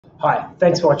Hi,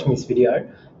 thanks for watching this video.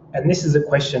 And this is a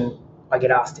question I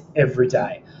get asked every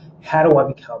day. How do I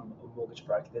become a mortgage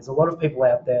broker? There's a lot of people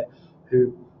out there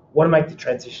who want to make the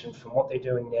transition from what they're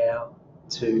doing now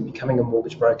to becoming a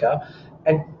mortgage broker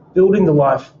and building the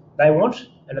life they want,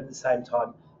 and at the same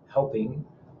time helping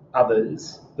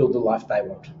others build the life they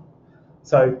want.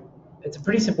 So it's a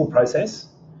pretty simple process,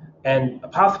 and a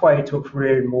pathway to a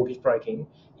career in mortgage broking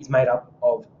is made up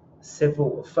of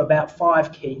about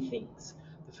 5 key things.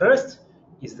 The first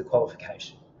is the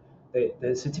qualification.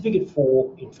 The certificate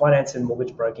in finance and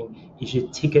mortgage broking is your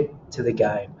ticket to the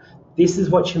game. This is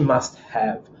what you must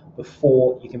have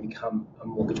before you can become a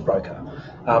mortgage broker.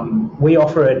 We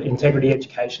offer at Integrity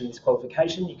Education this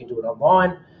qualification. You can do it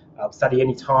online, study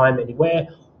anytime, anywhere,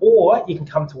 or you can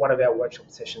come to one of our workshop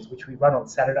sessions, which we run on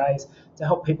Saturdays to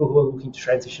help people who are looking to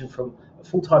transition from a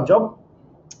full-time job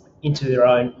into their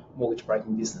own mortgage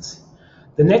broking business.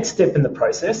 The next step in the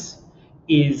process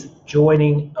is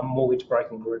joining a mortgage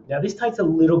broking group. Now, this takes a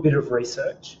little bit of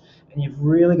research, and you've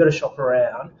really got to shop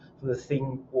around for the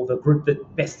thing or the group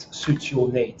that best suits your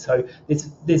needs. So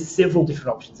there's several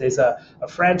different options. There's a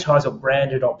franchise or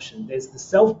branded option. There's the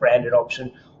self-branded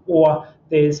option, or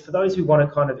there's, for those who want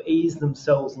to kind of ease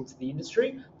themselves into the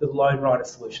industry, the loan writer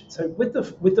solution. So with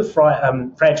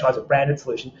the franchise or branded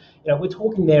solution, we're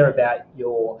talking there about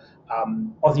your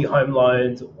Aussie Home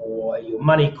Loans or your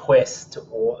Money Quest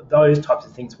or those types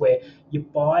of things where you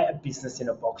buy a business in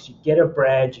a box. You get a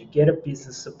brand, you get a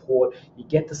business support, you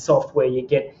get the software, you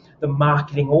get the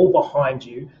marketing all behind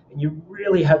you, and you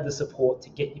really have the support to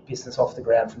get your business off the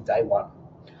ground from day one.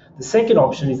 The second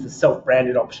option is the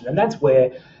self-branded option, and that's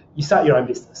where you start your own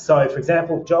business. So, for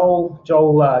example, Joel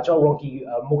Ronke,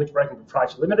 Mortgage Broking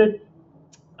Proprietary Limited.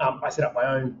 I set up my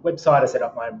own website, I set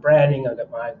up my own branding, I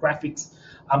got my own graphics.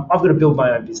 I've got to build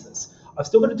my own business. I've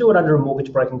still got to do it under a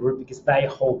mortgage broking group because they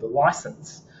hold the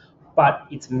license, but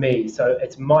it's me. So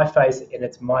it's my face and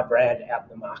it's my brand out in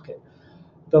the market.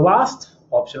 The last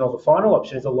option, or the final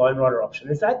option, is a loan writer option.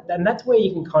 And that's where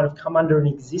you can kind of come under an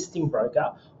existing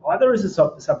broker, either as a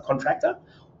subcontractor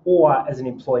or as an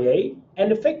employee,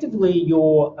 and effectively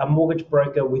you're a mortgage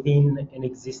broker within an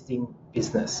existing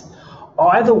business.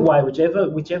 Either way,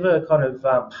 whichever kind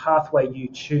of pathway you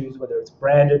choose, whether it's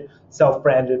branded,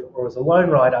 self-branded, or as a loan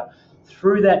writer,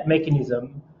 through that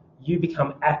mechanism, you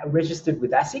become registered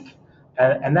with ASIC,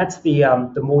 and that's the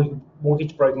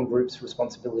mortgage broking group's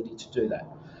responsibility to do that.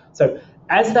 So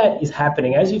as that is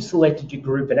happening, as you've selected your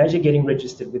group and as you're getting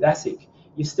registered with ASIC,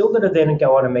 you've still got to then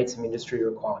go on and meet some industry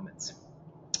requirements.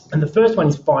 And the first one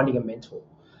is finding a mentor.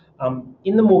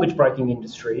 In the mortgage broking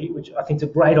industry, which I think is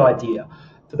a great idea,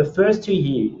 for the first 2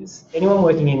 years, anyone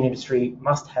working in the industry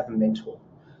must have a mentor.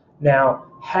 Now,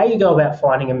 how you go about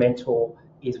finding a mentor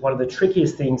is one of the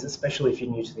trickiest things, especially if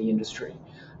you're new to the industry.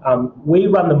 We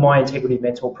run the My Integrity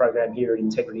Mentor program here at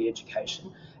Integrity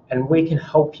Education, and we can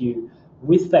help you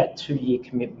with that 2-year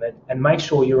commitment and make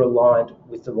sure you're aligned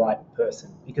with the right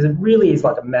person, because it really is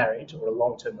like a marriage or a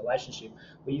long-term relationship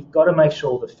where you've got to make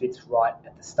sure the fit's right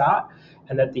at the start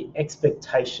and that the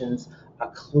expectations are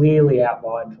clearly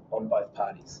outlined on both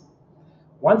parties.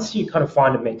 Once you kind of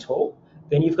find a mentor,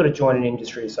 then you've got to join an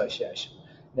industry association.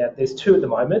 Now, there's 2 at the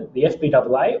moment, the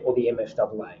FBAA or the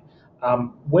MFAA.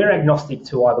 We're agnostic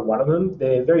to either one of them.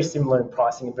 They're very similar in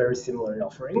pricing and very similar in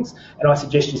offerings, and I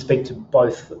suggest you speak to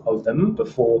both of them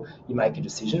before you make a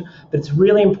decision. But it's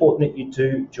really important that you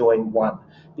do join one,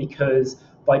 because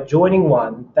by joining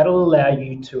one, that'll allow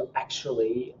you to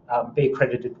actually be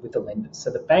accredited with the lenders. So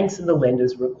the banks and the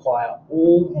lenders require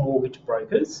all mortgage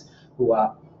brokers who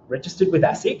are registered with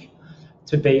ASIC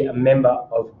to be a member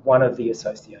of one of the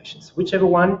associations. Whichever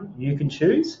one you can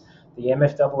choose, the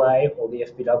MFAA or the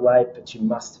FBAA, but you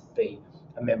must be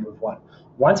a member of one.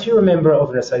 Once you're a member of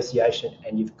an association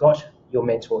and you've got your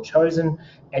mentor chosen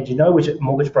and you know which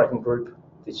mortgage broking group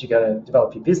that you're going to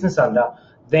develop your business under,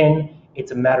 then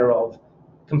it's a matter of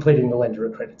completing the lender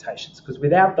accreditations, because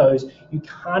without those, you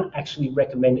can't actually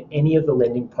recommend any of the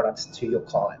lending products to your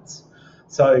clients.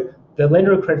 So the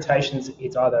lender accreditations,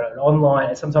 it's either an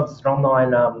online, sometimes it's an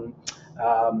online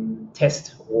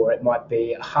test, or it might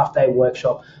be a half-day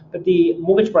workshop, but the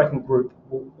mortgage broking group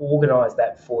will organise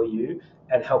that for you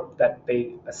and help that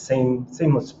be a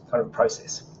seamless kind of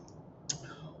process.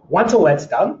 Once all that's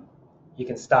done, you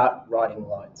can start writing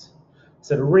loans.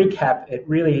 So to recap, it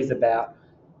really is about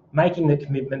making the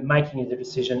commitment, making the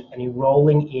decision, and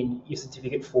enrolling in your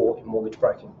certificate in mortgage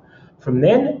broking. From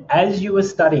then, as you are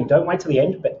studying, don't wait till the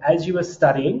end, but as you are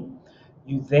studying,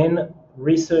 you then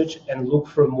research and look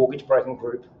for a mortgage broking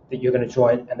group that you're going to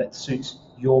join and that suits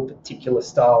your particular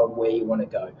style and where you want to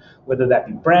go, whether that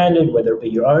be branded, whether it be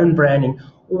your own branding,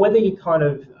 or whether you kind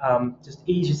of just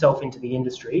ease yourself into the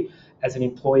industry as an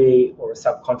employee or a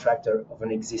subcontractor of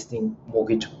an existing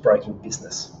mortgage broking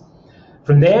business.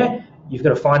 From there, you've got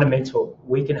to find a mentor.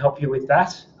 We can help you with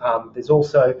that. There's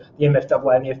also the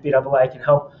MFAA and the FBAA can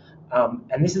help.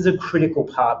 And this is a critical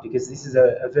part because this is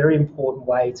a very important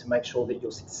way to make sure that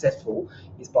you're successful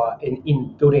is by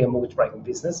in building a mortgage broking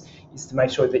business is to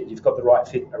make sure that you've got the right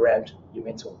fit around your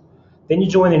mentor. Then you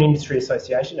join an industry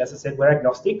association. As I said, we're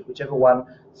agnostic, whichever one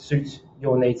suits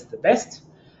your needs the best.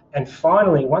 And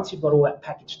finally, once you've got all that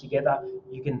packaged together,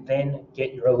 you can then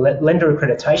get your lender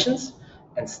accreditations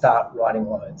and start writing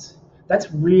loans.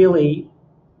 That's really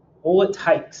all it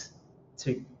takes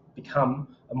to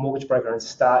become a mortgage broker and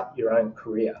start your own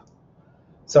career.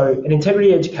 So at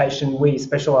Integrity Education, we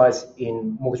specialise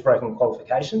in mortgage broking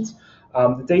qualifications.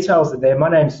 The details are there. My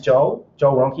name's Joel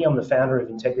Ronke. I'm the founder of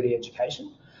Integrity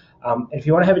Education. And if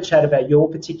you want to have a chat about your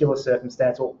particular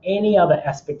circumstance or any other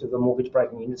aspect of the mortgage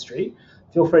broking industry,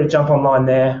 feel free to jump online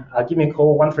there. Give me a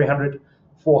call, 1300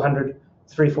 400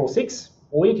 346,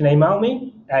 or you can email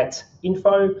me at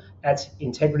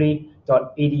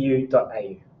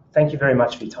info@integrity.edu.au. Thank you very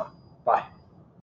much for your time. Bye.